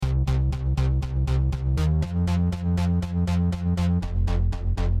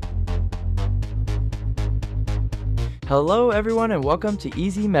Hello, everyone, and welcome to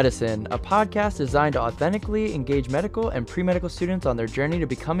Easy Medicine, a podcast designed to authentically engage medical and pre-medical students on their journey to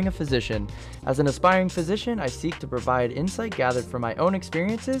becoming a physician. As an aspiring physician, I seek to provide insight gathered from my own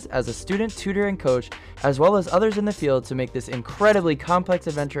experiences as a student, tutor, and coach, as well as others in the field to make this incredibly complex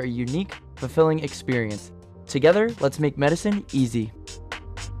adventure a unique, fulfilling experience. Together, let's make medicine easy.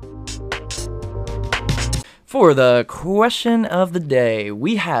 For the question of the day,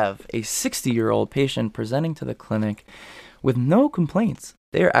 we have a 60-year-old patient presenting to the clinic with no complaints.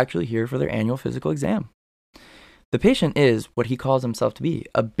 They are actually here for their annual physical exam. The patient is what he calls himself to be,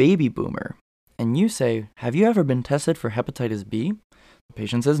 a baby boomer. And you say, have you ever been tested for hepatitis B? The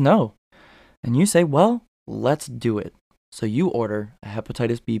patient says no. And you say, well, let's do it. So you order a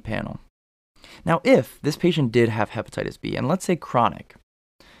hepatitis B panel. Now, if this patient did have hepatitis B, and let's say chronic,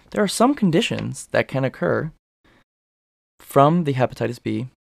 there are some conditions that can occur from the hepatitis B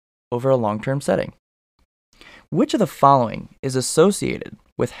over a long-term setting. Which of the following is associated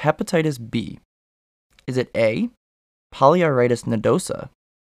with hepatitis B? Is it A, polyarteritis nodosa,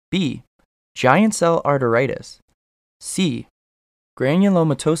 B, giant cell arteritis, C,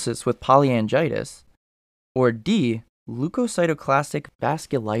 granulomatosis with polyangiitis, or D, leukocytoclastic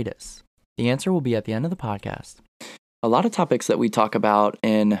vasculitis? The answer will be at the end of the podcast. A lot of topics that we talk about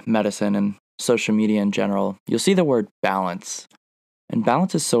in medicine and social media in general, you'll see the word balance. And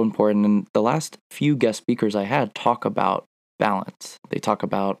balance is so important. And the last few guest speakers I had talk about balance. They talk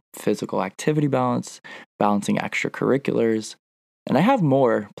about physical activity balance, balancing extracurriculars. And I have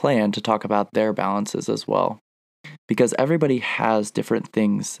more planned to talk about their balances as well, because everybody has different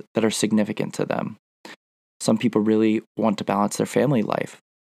things that are significant to them. Some people really want to balance their family life.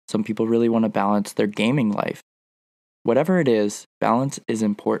 Some people really want to balance their gaming life. Whatever it is, balance is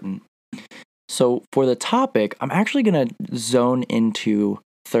important. So for the topic, I'm actually going to zone into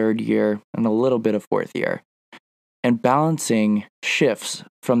third year and a little bit of fourth year, and balancing shifts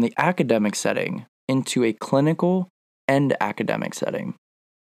from the academic setting into a clinical and academic setting.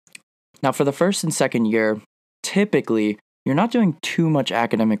 Now, for the first and second year, typically, you're not doing too much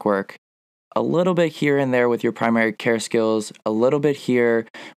academic work. A little bit here and there with your primary care skills, a little bit here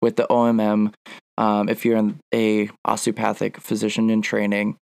with the OMM if you're a osteopathic physician in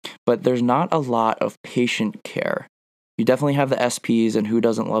training. But there's not a lot of patient care. You definitely have the SPs, and who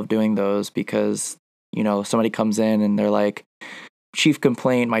doesn't love doing those, because, you know, somebody comes in and they're like, chief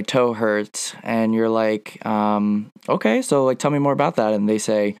complaint, my toe hurts. And you're like, okay, so like, tell me more about that. And they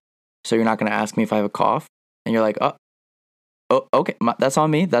say, so you're not going to ask me if I have a cough? And you're like, oh, okay, that's on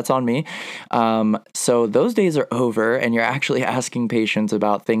me. So those days are over, and you're actually asking patients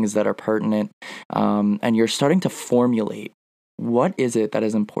about things that are pertinent, and you're starting to formulate, what is it that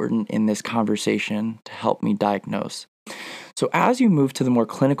is important in this conversation to help me diagnose? So as you move to the more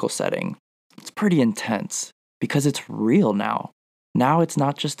clinical setting, it's pretty intense because it's real now. Now it's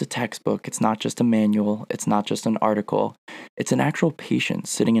not just a textbook, it's not just a manual, it's not just an article. It's an actual patient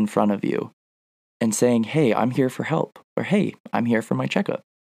sitting in front of you and saying, hey, I'm here for help, or hey, I'm here for my checkup,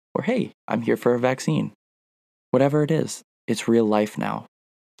 or hey, I'm here for a vaccine. Whatever it is, it's real life now.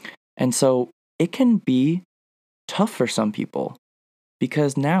 And so it can be tough for some people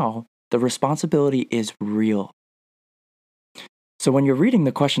because now the responsibility is real. So when you're reading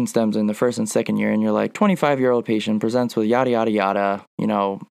the question stems in the first and second year, and you're like, 25-year-old patient presents with yada, yada, yada, you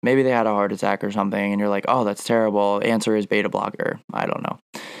know, maybe they had a heart attack or something, and you're like, oh, that's terrible. Answer is beta blocker. I don't know.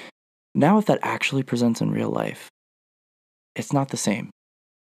 Now, if that actually presents in real life, it's not the same.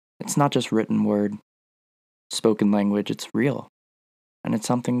 It's not just written word, spoken language, it's real. And it's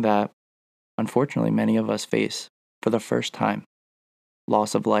something that, unfortunately, many of us face for the first time.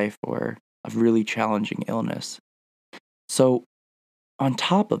 Loss of life or a really challenging illness. So, on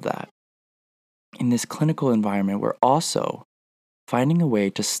top of that, in this clinical environment, we're also finding a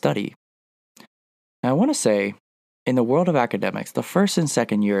way to study. Now, I want to say, in the world of academics, the first and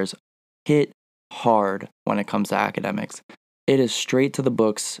second years hit hard when it comes to academics. It is straight to the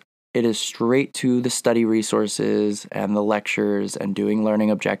books. It is straight to the study resources and the lectures and doing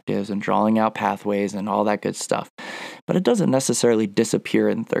learning objectives and drawing out pathways and all that good stuff. But it doesn't necessarily disappear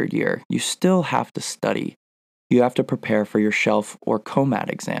in third year. You still have to study. You have to prepare for your shelf or COMAT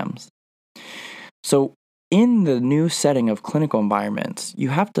exams. So in the new setting of clinical environments, you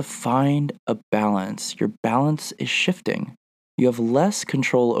have to find a balance. Your balance is shifting. You have less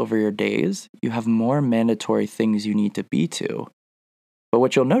control over your days. You have more mandatory things you need to be to. But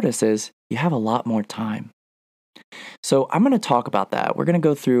what you'll notice is you have a lot more time. So I'm going to talk about that. We're going to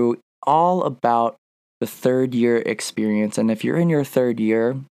go through all about the third year experience. And if you're in your third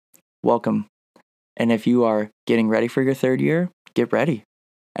year, welcome. And if you are getting ready for your third year, get ready.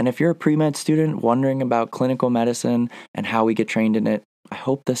 And if you're a pre-med student wondering about clinical medicine and how we get trained in it, I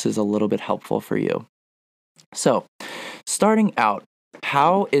hope this is a little bit helpful for you. So, starting out,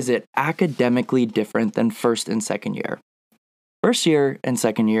 how is it academically different than first and second year? First year and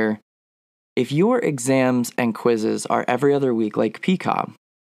second year, if your exams and quizzes are every other week like PCOM,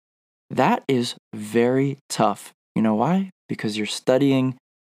 that is very tough. You know why? Because you're studying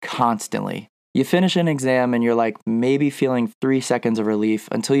constantly. You finish an exam and you're like maybe feeling 3 seconds of relief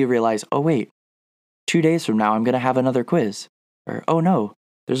until you realize, oh wait, 2 days from now I'm going to have another quiz. Or, oh no,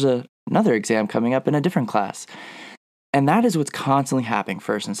 there's another exam coming up in a different class. And that is what's constantly happening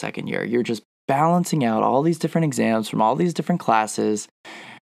first and second year. You're just balancing out all these different exams from all these different classes.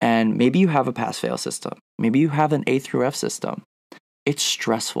 And maybe you have a pass-fail system. Maybe you have an A through F system. It's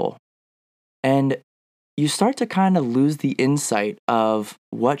stressful. And you start to kind of lose the insight of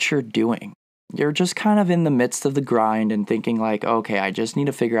what you're doing. You're just kind of in the midst of the grind and thinking like, okay, I just need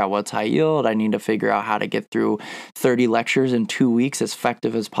to figure out what's high yield. I need to figure out how to get through 30 lectures in 2 weeks as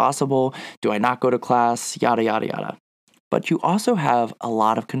effective as possible. Do I not go to class? Yada, yada, yada. But you also have a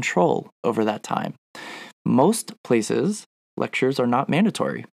lot of control over that time. Most places, lectures are not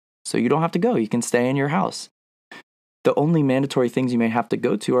mandatory, so you don't have to go. You can stay in your house. The only mandatory things you may have to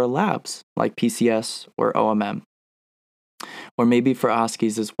go to are labs, like PCS or OMM, or maybe for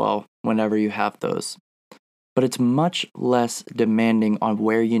OSCEs as well, whenever you have those. But it's much less demanding on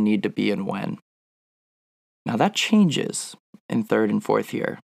where you need to be and when. Now that changes in third and fourth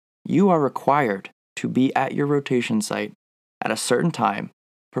year. You are required to be at your rotation site at a certain time,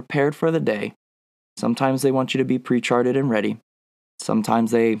 prepared for the day. Sometimes they want you to be pre-charted and ready. Sometimes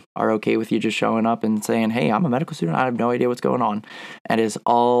they are okay with you just showing up and saying, hey, I'm a medical student, I have no idea what's going on. And it's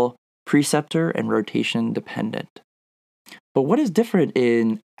all preceptor and rotation dependent. But what is different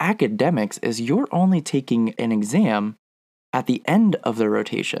in academics is you're only taking an exam at the end of the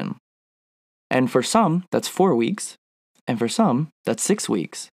rotation. And for some, that's 4 weeks. And for some, that's 6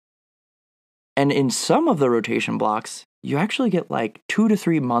 weeks. And in some of the rotation blocks, you actually get like 2 to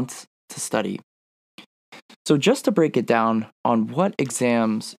 3 months to study. So just to break it down on what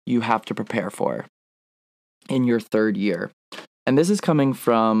exams you have to prepare for in your third year. And this is coming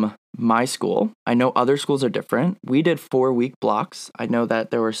from my school. I know other schools are different. We did 4-week blocks. I know that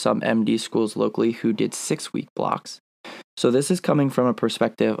there were some MD schools locally who did 6-week blocks. So this is coming from a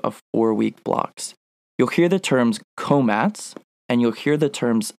perspective of 4-week blocks. You'll hear the terms COMATs and you'll hear the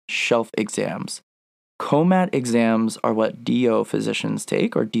terms shelf exams. COMAT exams are what DO physicians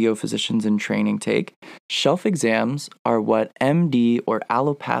take, or DO physicians in training take. Shelf exams are what MD or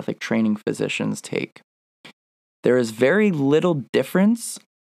allopathic training physicians take. There is very little difference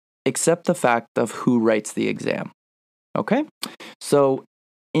except the fact of who writes the exam. Okay? So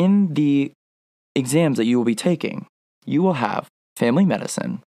in the exams that you will be taking, you will have family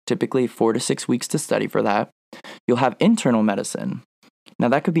medicine, typically 4 to 6 weeks to study for that. You'll have internal medicine. Now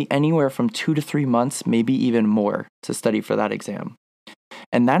that could be anywhere from 2 to 3 months, maybe even more, to study for that exam.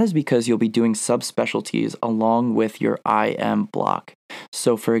 And that is because you'll be doing subspecialties along with your IM block.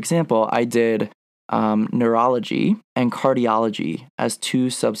 So for example, I did neurology and cardiology as 2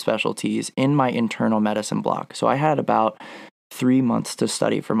 subspecialties in my internal medicine block. So I had about 3 months to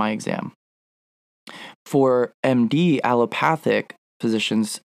study for my exam. For MD allopathic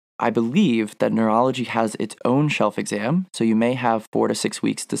physicians, I believe that neurology has its own shelf exam, so you may have 4 to 6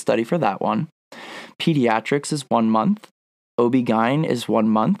 weeks to study for that one. Pediatrics is 1 month. OB-GYN is 1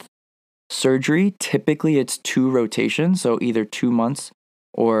 month. Surgery, typically it's 2 rotations, so either 2 months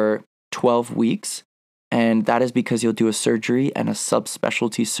or 12 weeks. And that is because you'll do a surgery and a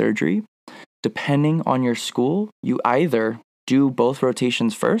subspecialty surgery. Depending on your school, you either do both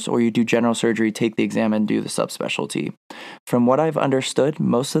rotations first or you do general surgery, take the exam, and do the subspecialty. From what I've understood,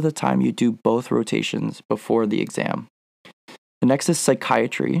 most of the time you do both rotations before the exam. The next is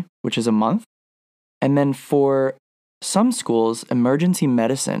psychiatry, which is 1 month. And then for some schools, emergency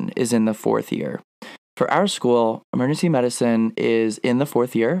medicine is in the 4th year. For our school, emergency medicine is in the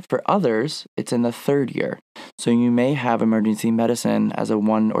 4th year. For others, it's in the 3rd year. So you may have emergency medicine as a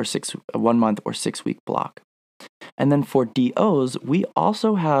 1 month or 6 week block. And then for DOs, we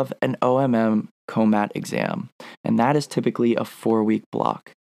also have an OMM COMAT exam, and that is typically a 4-week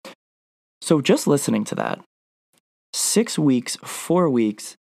block. So just listening to that, 6 weeks, 4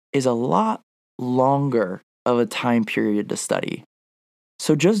 weeks is a lot longer of a time period to study.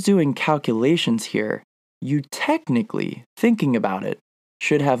 So just doing calculations here, you technically, thinking about it,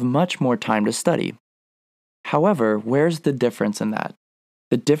 should have much more time to study. However, where's the difference in that?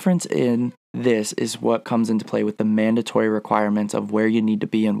 The difference in this is what comes into play with the mandatory requirements of where you need to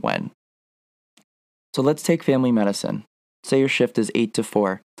be and when. So let's take family medicine. say your shift is 8 to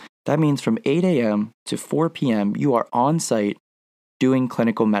 4. That means from 8 a.m. to 4 p.m., you are on site doing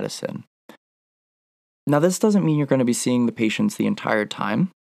clinical medicine. Now, this doesn't mean you're going to be seeing the patients the entire time,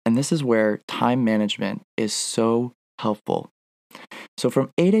 and this is where time management is so helpful. So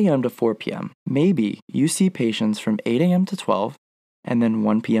from 8 a.m. to 4 p.m., maybe you see patients from 8 a.m. to 12 and then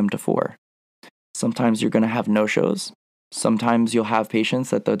 1 p.m. to 4. Sometimes you're going to have no-shows. Sometimes you'll have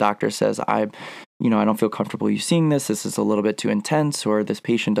patients that the doctor says, I don't feel comfortable you seeing this. This is a little bit too intense, or this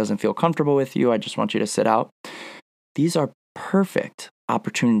patient doesn't feel comfortable with you. I just want you to sit out. These are perfect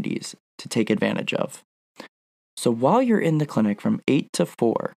opportunities to take advantage of. So while you're in the clinic from 8 to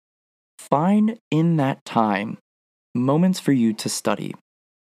 4, find in that time moments for you to study.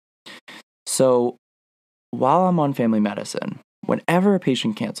 So while I'm on family medicine, whenever a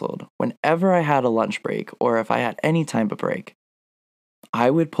patient canceled, whenever I had a lunch break, or if I had any type of break,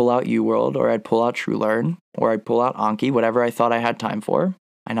 I would pull out UWorld, or I'd pull out TrueLearn, or I'd pull out Anki, whatever I thought I had time for,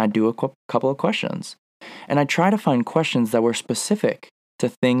 and I'd do a couple of questions. And I'd try to find questions that were specific to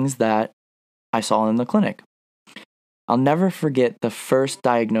things that I saw in the clinic. I'll never forget the first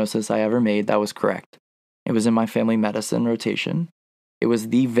diagnosis I ever made that was correct. It was in my family medicine rotation. It was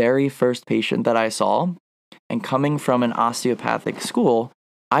the very first patient that I saw. And coming from an osteopathic school,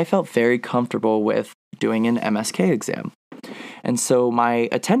 I felt very comfortable with doing an MSK exam. And so my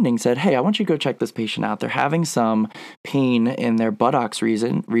attending said, hey, I want you to go check this patient out. They're having some pain in their buttocks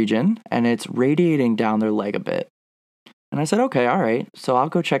region, and it's radiating down their leg a bit. And I said, okay, all right. So I'll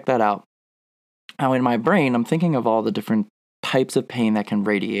go check that out. Now, in my brain, I'm thinking of all the different types of pain that can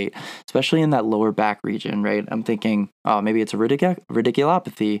radiate, especially in that lower back region, right? I'm thinking, oh, maybe it's a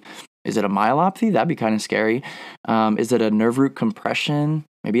radiculopathy. Is it a myelopathy? That'd be kind of scary. Is it a nerve root compression?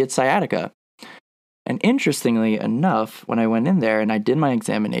 Maybe it's sciatica. And interestingly enough, when I went in there and I did my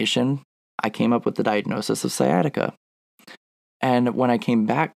examination, I came up with the diagnosis of sciatica. And when I came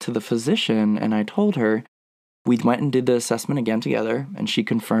back to the physician and I told her, we went and did the assessment again together, and she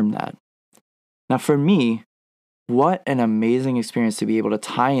confirmed that. Now, for me, what an amazing experience to be able to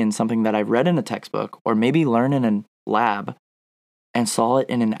tie in something that I read in a textbook or maybe learn in a lab and saw it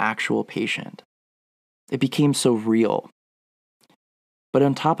in an actual patient. It became so real. But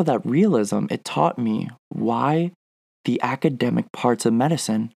on top of that realism, it taught me why the academic parts of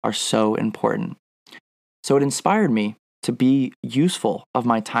medicine are so important. So it inspired me to be useful of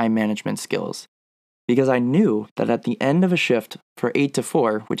my time management skills, because I knew that at the end of a shift for 8 to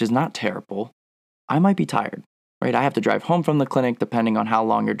 4, which is not terrible, I might be tired, right? I have to drive home from the clinic depending on how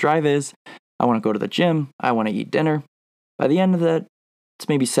long your drive is. I want to go to the gym. I want to eat dinner. By the end of that, it's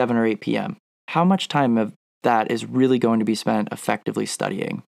maybe 7 or 8 p.m. How much time of that is really going to be spent effectively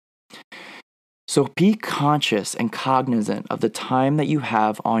studying? So be conscious and cognizant of the time that you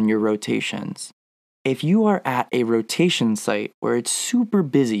have on your rotations. If you are at a rotation site where it's super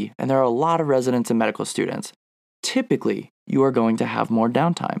busy and there are a lot of residents and medical students, typically you are going to have more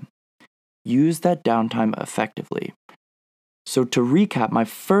downtime. Use that downtime effectively. So to recap, my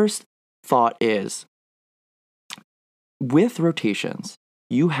first thought is, with rotations,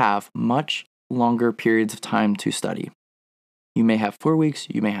 you have much longer periods of time to study. You may have 4 weeks,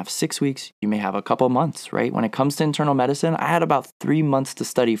 you may have 6 weeks, you may have a couple months, right? When it comes to internal medicine, I had about 3 months to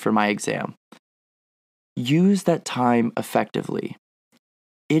study for my exam. Use that time effectively.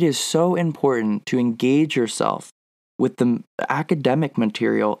 It is so important to engage yourself with the academic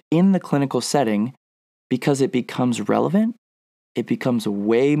material in the clinical setting because it becomes relevant, it becomes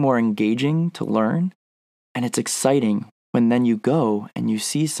way more engaging to learn, and it's exciting when then you go and you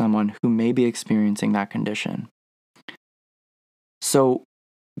see someone who may be experiencing that condition. So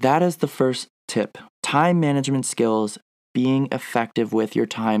that is the first tip. Time management skills, being effective with your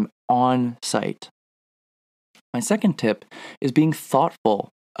time on site. My second tip is being thoughtful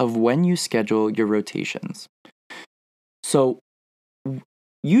of when you schedule your rotations. So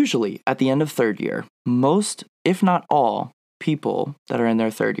usually at the end of third year, most, if not all, people that are in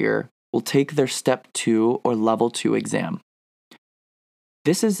their third year will take their step 2 or level 2 exam.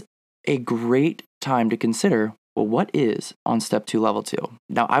 This is a great time to consider, well, what is on step 2, level 2?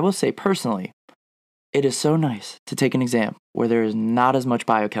 Now, I will say personally, it is so nice to take an exam where there is not as much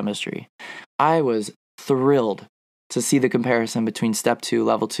biochemistry. I was thrilled to see the comparison between step 2,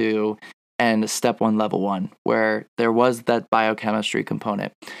 level 2, and step 1, level 1, where there was that biochemistry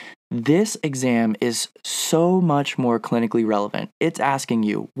component. This exam is so much more clinically relevant. It's asking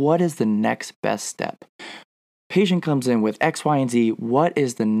you, what is the next best step? Patient comes in with X, Y, and Z. What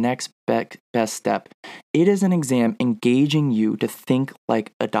is the next best step? It is an exam engaging you to think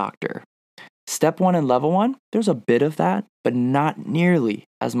like a doctor. Step 1 and level 1, there's a bit of that, but not nearly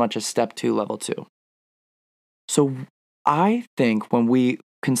as much as step 2, level 2. So I think when we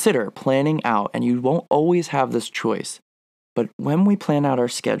consider planning out, and you won't always have this choice, but when we plan out our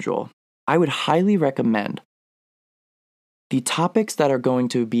schedule, I would highly recommend the topics that are going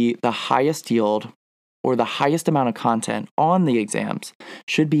to be the highest yield or the highest amount of content on the exams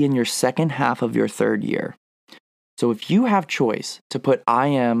should be in your second half of your third year. So if you have choice to put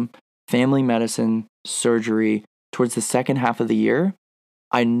IM, family medicine, surgery towards the second half of the year,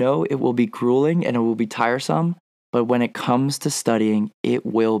 I know it will be grueling and it will be tiresome, but when it comes to studying, it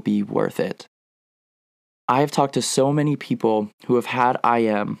will be worth it. I have talked to so many people who have had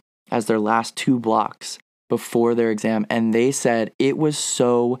IM as their last 2 blocks before their exam, and they said it was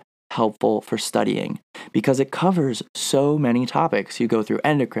so helpful for studying because it covers so many topics. You go through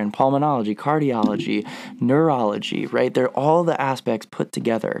endocrine, pulmonology, cardiology, neurology, right? They're all the aspects put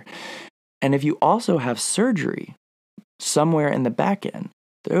together. And if you also have surgery somewhere in the back end,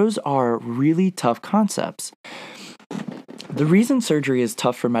 those are really tough concepts. The reason surgery is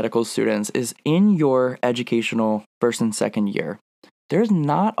tough for medical students is in your educational first and second year, there's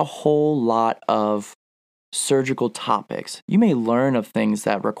not a whole lot of surgical topics. You may learn of things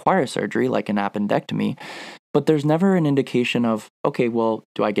that require surgery, like an appendectomy, but there's never an indication of, okay, well,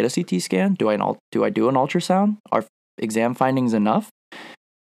 do I get a CT scan? Do I do an ultrasound? Are exam findings enough?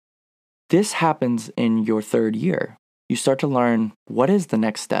 This happens in your third year. You start to learn, what is the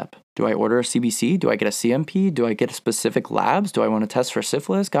next step? Do I order a CBC? Do I get a CMP? Do I get specific labs? Do I want to test for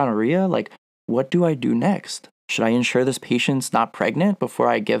syphilis, gonorrhea? Like, what do I do next? Should I ensure this patient's not pregnant before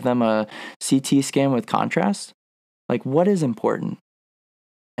I give them a CT scan with contrast? Like, what is important?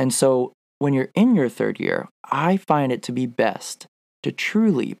 And so when you're in your third year, I find it to be best to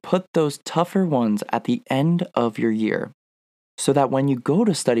truly put those tougher ones at the end of your year so that when you go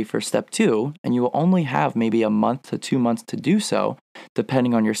to study for step 2, and you will only have maybe a month to 2 months to do so,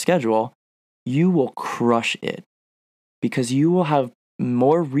 depending on your schedule, you will crush it because you will have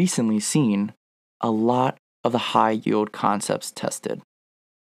more recently seen a lot of the high yield concepts tested.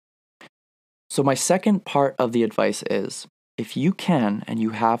 So my second part of the advice is, if you can and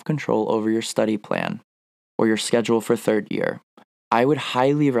you have control over your study plan or your schedule for third year, I would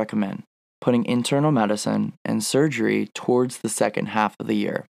highly recommend putting internal medicine and surgery towards the second half of the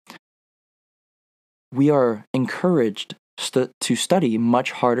year. We are encouraged to study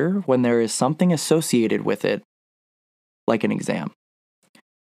much harder when there is something associated with it, like an exam.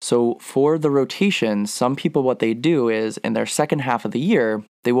 So for the rotations, some people, what they do is in their second half of the year,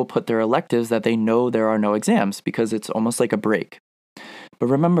 they will put their electives that they know there are no exams because it's almost like a break. But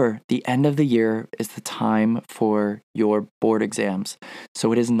remember, the end of the year is the time for your board exams.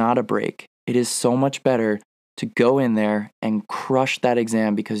 So it is not a break. It is so much better to go in there and crush that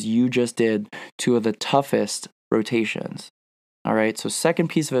exam because you just did 2 of the toughest rotations. All right, so second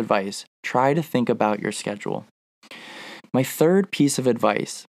piece of advice, try to think about your schedule. My third piece of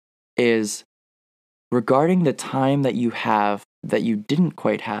advice is regarding the time that you have that you didn't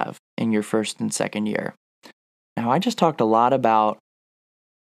quite have in your first and second year. Now, I just talked a lot about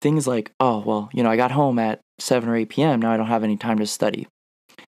things like, oh, well, I got home at 7 or 8 p.m. Now I don't have any time to study.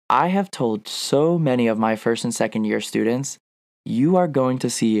 I have told so many of my first and second year students, you are going to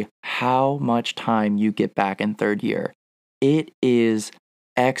see how much time you get back in third year. It is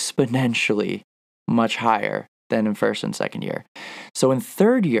exponentially much higher than in first and second year. So in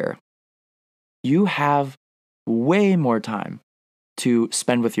third year, you have way more time to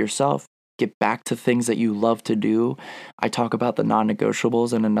spend with yourself, get back to things that you love to do. I talk about the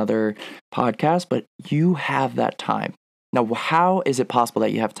non-negotiables in another podcast, but you have that time. Now, how is it possible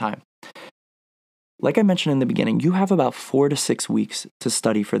that you have time? Like I mentioned in the beginning, you have about 4 to 6 weeks to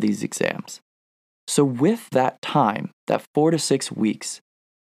study for these exams. So with that time, that 4 to 6 weeks,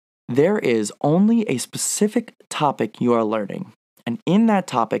 there is only a specific topic you are learning. And in that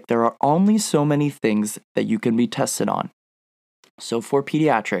topic, there are only so many things that you can be tested on. So for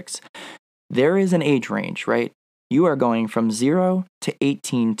pediatrics, there is an age range, right? You are going from 0 to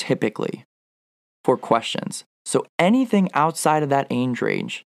 18 typically for questions. So anything outside of that age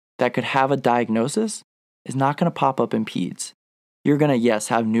range that could have a diagnosis is not going to pop up in peds. You're going to, yes,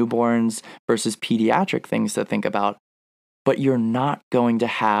 have newborns versus pediatric things to think about, but you're not going to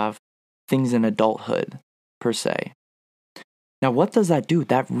have things in adulthood per se. Now, what does that do?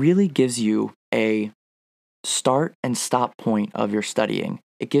 That really gives you a start and stop point of your studying.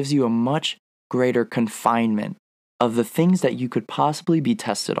 It gives you a much greater confinement of the things that you could possibly be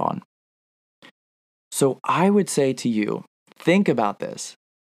tested on. So I would say to you, think about this.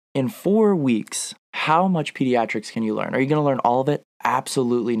 In 4 weeks, how much pediatrics can you learn? Are you going to learn all of it?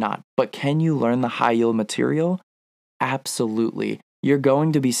 Absolutely not. But can you learn the high yield material? Absolutely. You're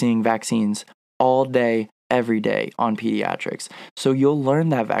going to be seeing vaccines all day, every day on pediatrics. So you'll learn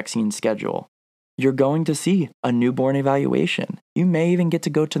that vaccine schedule. You're going to see a newborn evaluation. You may even get to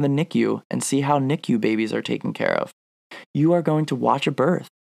go to the NICU and see how NICU babies are taken care of. You are going to watch a birth.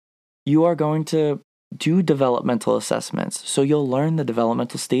 You are going to do developmental assessments, so you'll learn the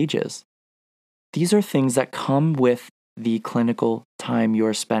developmental stages. These are things that come with the clinical time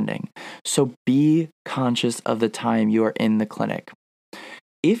you're spending. So be conscious of the time you are in the clinic.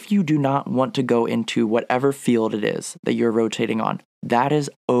 If you do not want to go into whatever field it is that you're rotating on, that is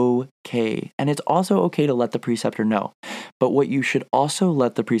okay. And it's also okay to let the preceptor know. But what you should also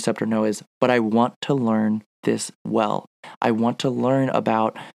let the preceptor know is, but I want to learn this well. I want to learn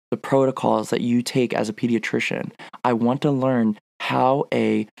about the protocols that you take as a pediatrician. I want to learn how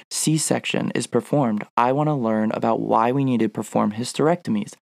a C-section is performed. I want to learn about why we need to perform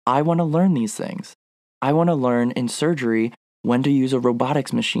hysterectomies. I want to learn these things. I want to learn in surgery when to use a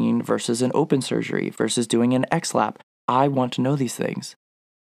robotics machine versus an open surgery versus doing an X-lap. I want to know these things.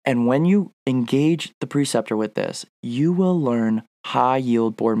 And when you engage the preceptor with this, you will learn high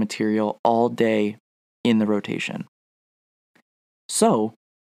yield board material all day in the rotation. So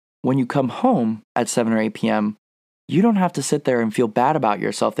when you come home at 7 or 8 p.m., you don't have to sit there and feel bad about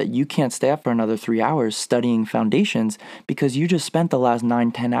yourself that you can't stay up for another 3 hours studying foundations because you just spent the last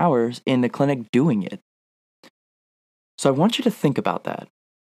 9-10 hours in the clinic doing it. So I want you to think about that.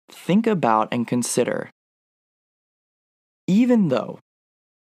 Think about and consider, even though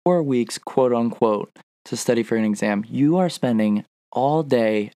 4 weeks, quote unquote, to study for an exam, you are spending all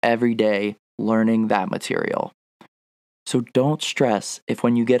day, every day, learning that material. So don't stress if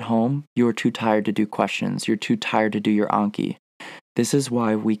when you get home, you are too tired to do questions, you're too tired to do your Anki. This is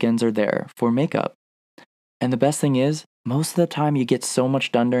why weekends are there for makeup. And the best thing is, most of the time you get so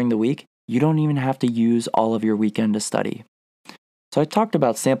much done during the week, you don't even have to use all of your weekend to study. So I talked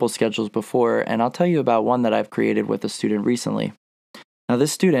about sample schedules before, and I'll tell you about one that I've created with a student recently. Now,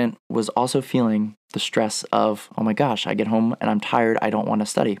 this student was also feeling the stress of, oh my gosh, I get home and I'm tired, I don't want to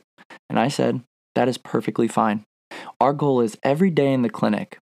study. And I said, that is perfectly fine. Our goal is every day in the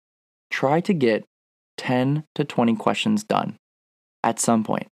clinic, try to get 10 to 20 questions done at some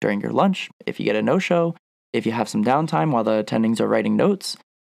point during your lunch. If you get a no-show, if you have some downtime while the attendings are writing notes,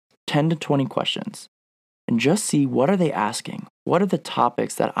 10 to 20 questions. And just see, what are they asking? What are the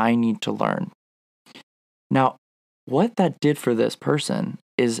topics that I need to learn? Now, what that did for this person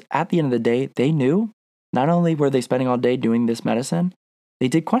is at the end of the day, they knew not only were they spending all day doing this medicine, they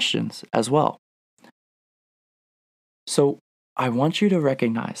did questions as well. So I want you to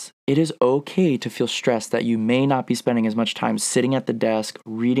recognize it is okay to feel stressed that you may not be spending as much time sitting at the desk,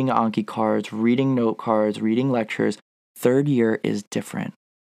 reading Anki cards, reading note cards, reading lectures. Third year is different.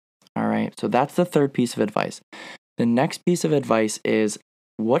 All right, so that's the third piece of advice. The next piece of advice is,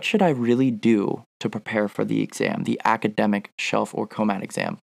 what should I really do to prepare for the exam, the academic shelf or COMAT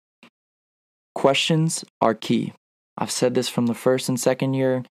exam? Questions are key. I've said this from the first and second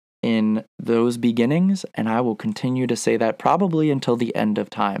year in those beginnings, and I will continue to say that probably until the end of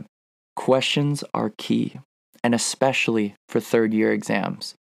time. Questions are key, and especially for third year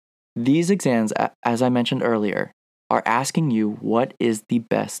exams. These exams, as I mentioned earlier, are asking you what is the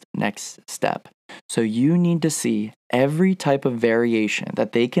best next step. So you need to see every type of variation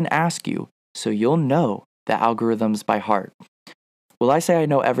that they can ask you so you'll know the algorithms by heart. Will I say I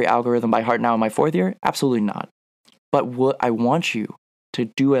know every algorithm by heart now in my fourth year? Absolutely not. But what I want you to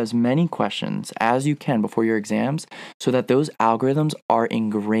do as many questions as you can before your exams so that those algorithms are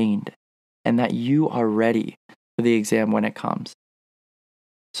ingrained and that you are ready for the exam when it comes.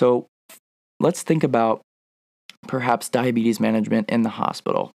 So let's think about perhaps diabetes management in the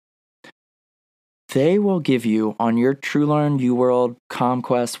hospital. They will give you on your TrueLearn, UWorld,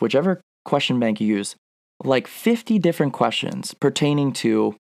 ComQuest, whichever question bank you use, like 50 different questions pertaining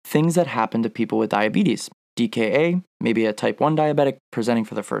to things that happen to people with diabetes. DKA, maybe a type 1 diabetic presenting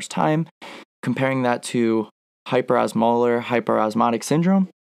for the first time, comparing that to hyperosmolar, hyperosmotic syndrome.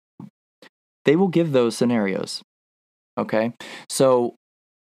 They will give those scenarios. Okay, so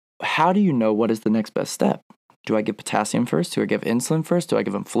how do you know what is the next best step? Do I give potassium first? Do I give insulin first? Do I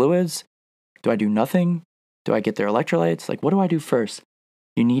give them fluids? Do I do nothing? Do I get their electrolytes? Like, what do I do first?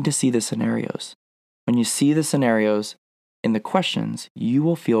 You need to see the scenarios. When you see the scenarios in the questions, you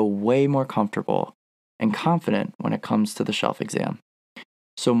will feel way more comfortable and confident when it comes to the shelf exam.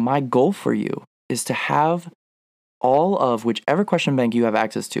 So my goal for you is to have all of whichever question bank you have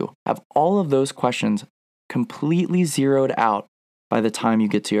access to, have all of those questions completely zeroed out by the time you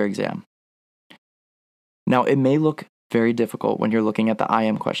get to your exam. Now, it may look very difficult when you're looking at the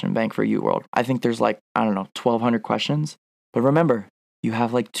IM question bank for UWorld. I think there's 1,200 questions. But remember, you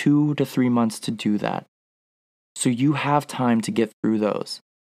have 2 to 3 months to do that. So you have time to get through those.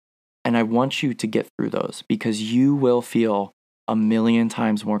 And I want you to get through those because you will feel a million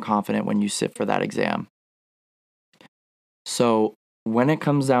times more confident when you sit for that exam. So when it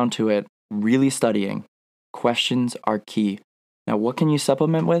comes down to it, really studying, questions are key. Now, what can you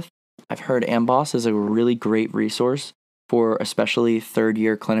supplement with? I've heard AMBOSS is a really great resource for especially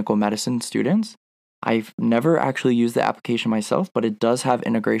third-year clinical medicine students. I've never actually used the application myself, but it does have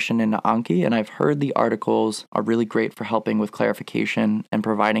integration into Anki, and I've heard the articles are really great for helping with clarification and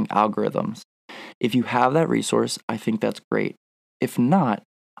providing algorithms. If you have that resource, I think that's great. If not,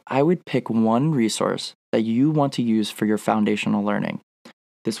 I would pick one resource that you want to use for your foundational learning.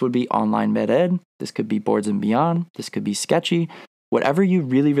 This would be online med ed, this could be Boards and Beyond, this could be Sketchy. Whatever you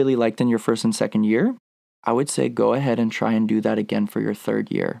really, really liked in your first and second year, I would say go ahead and try and do that again for your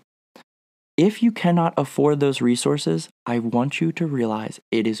third year. If you cannot afford those resources, I want you to realize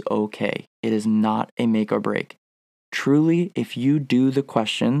it is okay. It is not a make or break. Truly, if you do the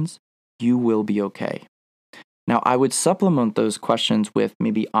questions, you will be okay. Now, I would supplement those questions with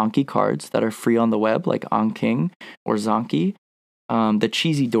maybe Anki cards that are free on the web, like Anking or Zonki. The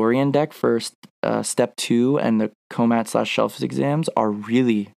Cheesy Dorian deck for step 2 and the COMAT/Shelf exams are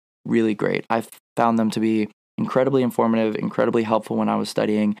really, really great. I've found them to be incredibly informative, incredibly helpful when I was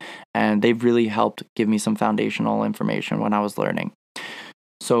studying, and they've really helped give me some foundational information when I was learning.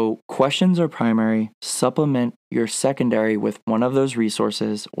 So questions are primary, supplement your secondary with one of those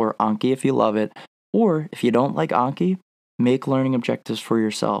resources or Anki if you love it, or if you don't like Anki, make learning objectives for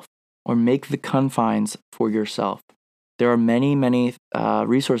yourself or make the confines for yourself. There are many, many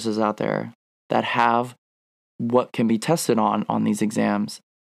resources out there that have what can be tested on these exams.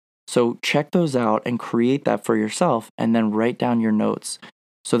 So check those out and create that for yourself and then write down your notes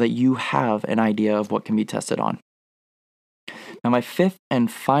so that you have an idea of what can be tested on. Now, my fifth and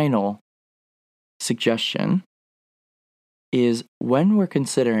final suggestion is when we're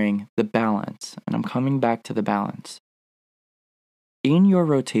considering the balance, and I'm coming back to the balance. In your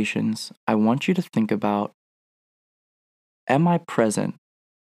rotations, I want you to think about, am I present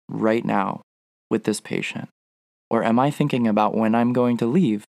right now with this patient? Or am I thinking about when I'm going to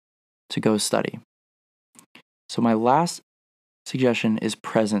leave to go study? So my last suggestion is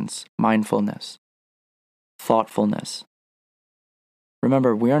presence, mindfulness, thoughtfulness.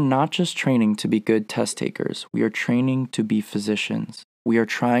 Remember, we are not just training to be good test takers. We are training to be physicians. We are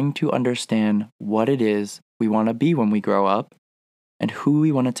trying to understand what it is we want to be when we grow up and who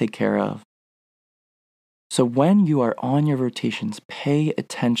we want to take care of. So when you are on your rotations, pay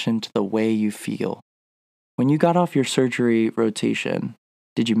attention to the way you feel. When you got off your surgery rotation,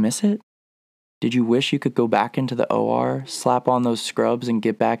 did you miss it? Did you wish you could go back into the OR, slap on those scrubs, and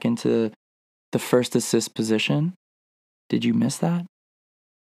get back into the first assist position? Did you miss that?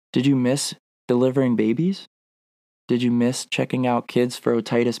 Did you miss delivering babies? Did you miss checking out kids for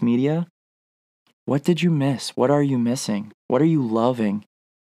otitis media? What did you miss? What are you missing? What are you loving?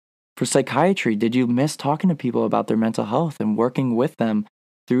 For psychiatry, did you miss talking to people about their mental health and working with them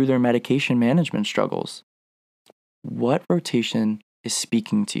through their medication management struggles? What rotation is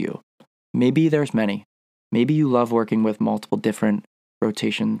speaking to you? Maybe there's many. Maybe you love working with multiple different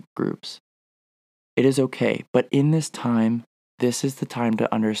rotation groups. It is okay, but in this time, this is the time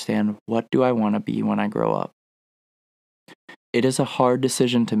to understand, what do I want to be when I grow up? It is a hard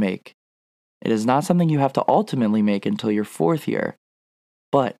decision to make. It is not something you have to ultimately make until your fourth year,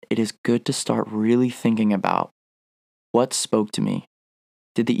 but it is good to start really thinking about what spoke to me.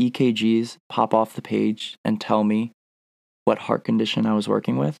 Did the EKGs pop off the page and tell me what heart condition I was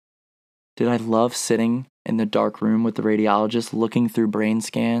working with? Did I love sitting in the dark room with the radiologist looking through brain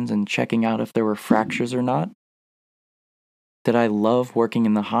scans and checking out if there were fractures or not? Did I love working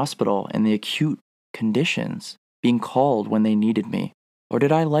in the hospital in the acute conditions, being called when they needed me? Or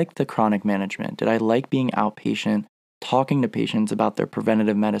did I like the chronic management? Did I like being outpatient, talking to patients about their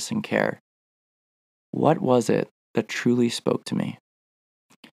preventative medicine care? What was it that truly spoke to me?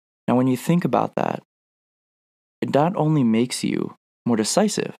 Now, when you think about that, it not only makes you more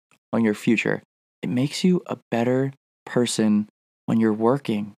decisive on your future, it makes you a better person when you're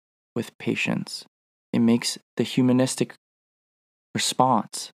working with patients. It makes the humanistic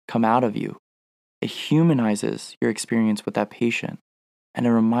response come out of you. It humanizes your experience with that patient, and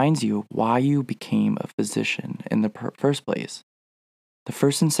it reminds you why you became a physician in the first place. The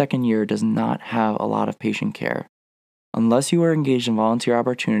first and second year does not have a lot of patient care. Unless you are engaged in volunteer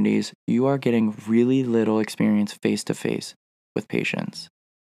opportunities, you are getting really little experience face-to-face with patients.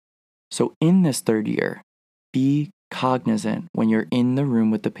 So in this third year, be cognizant when you're in the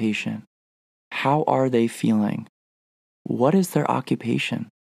room with the patient. How are they feeling? What is their occupation?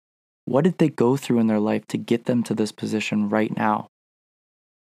 What did they go through in their life to get them to this position right now?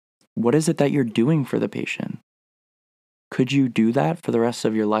 What is it that you're doing for the patient? Could you do that for the rest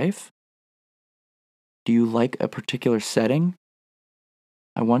of your life? Do you like a particular setting?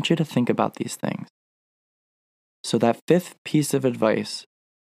 I want you to think about these things. So that fifth piece of advice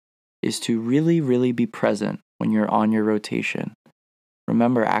is to really, really be present when you're on your rotation.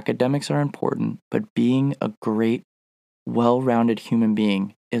 Remember, academics are important, but being a great, well-rounded human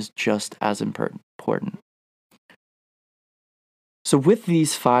being is just as important. So with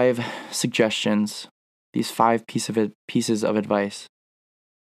these 5 suggestions, these 5 pieces of advice,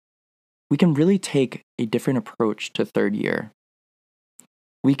 we can really take a different approach to third year.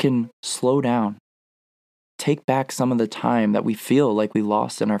 We can slow down, take back some of the time that we feel like we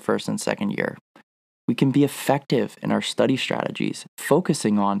lost in our first and second year. We can be effective in our study strategies,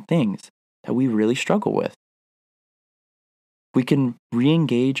 focusing on things that we really struggle with. We can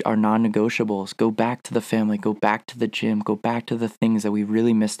re-engage our non-negotiables, go back to the family, go back to the gym, go back to the things that we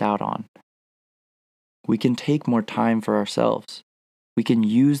really missed out on. We can take more time for ourselves. We can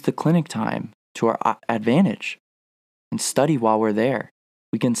use the clinic time to our advantage and study while we're there.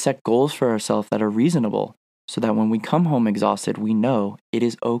 We can set goals for ourselves that are reasonable so that when we come home exhausted, we know it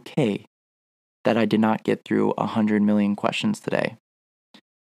is okay that I did not get through 100 million questions today.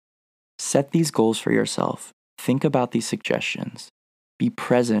 Set these goals for yourself. Think about these suggestions. Be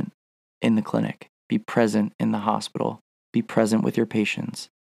present in the clinic. Be present in the hospital. Be present with your patients.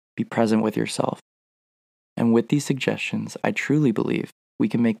 Be present with yourself. And with these suggestions, I truly believe we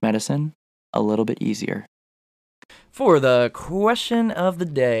can make medicine a little bit easier. For the question of the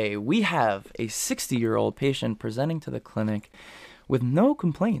day, we have a 60-year-old patient presenting to the clinic with no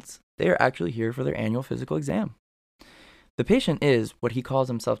complaints. They are actually here for their annual physical exam. The patient is what he calls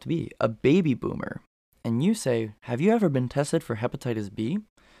himself to be, a baby boomer. And you say, have you ever been tested for hepatitis B?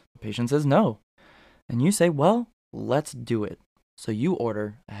 The patient says no. And you say, well, let's do it. So you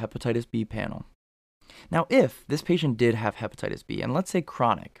order a hepatitis B panel. Now, if this patient did have hepatitis B, and let's say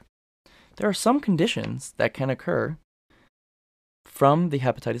chronic, there are some conditions that can occur from the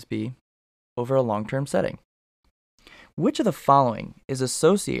hepatitis B over a long-term setting. Which of the following is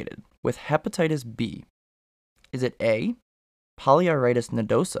associated with hepatitis B? Is it A, polyarteritis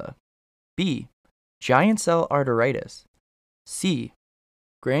nodosa, B, giant cell arteritis, C,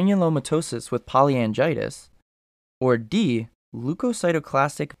 granulomatosis with polyangiitis, or D,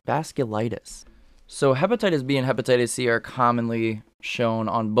 leukocytoclastic vasculitis? So hepatitis B and hepatitis C are commonly shown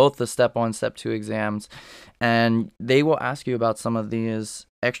on both the step 1, step 2 exams, and they will ask you about some of these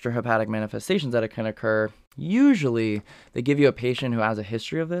extrahepatic manifestations that can occur. Usually, they give you a patient who has a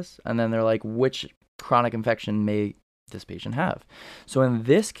history of this, and then they're like, which chronic infection may this patient have? So in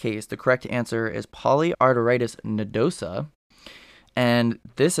this case, the correct answer is polyarteritis nodosa, and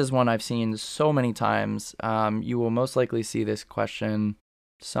this is one I've seen so many times. You will most likely see this question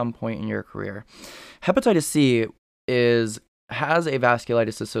some point in your career. Hepatitis C has a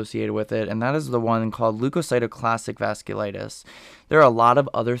vasculitis associated with it, and that is the one called leukocytoclastic vasculitis. There are a lot of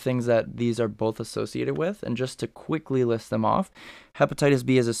other things that these are both associated with, and just to quickly list them off, hepatitis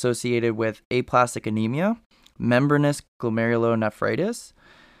B is associated with aplastic anemia, membranous glomerulonephritis,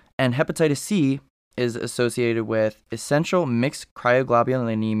 and hepatitis C is associated with essential mixed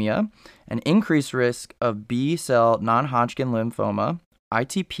cryoglobulinemia, an increased risk of B-cell non-Hodgkin lymphoma,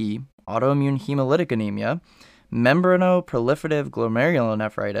 ITP, autoimmune hemolytic anemia, membranoproliferative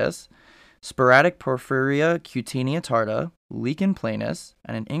glomerulonephritis, sporadic porphyria cutanea tarda, lichen planus,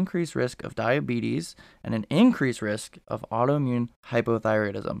 and an increased risk of diabetes, and an increased risk of autoimmune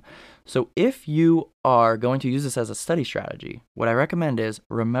hypothyroidism. So if you are going to use this as a study strategy, what I recommend is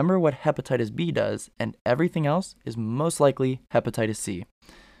remember what hepatitis B does, and everything else is most likely hepatitis C.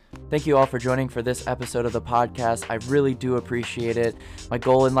 Thank you all for joining for this episode of the podcast. I really do appreciate it. My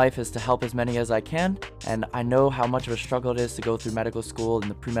goal in life is to help as many as I can, and I know how much of a struggle it is to go through medical school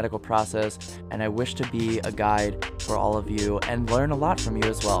and the pre-medical process, and I wish to be a guide for all of you and learn a lot from you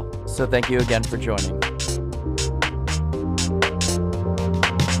as well. So thank you again for joining.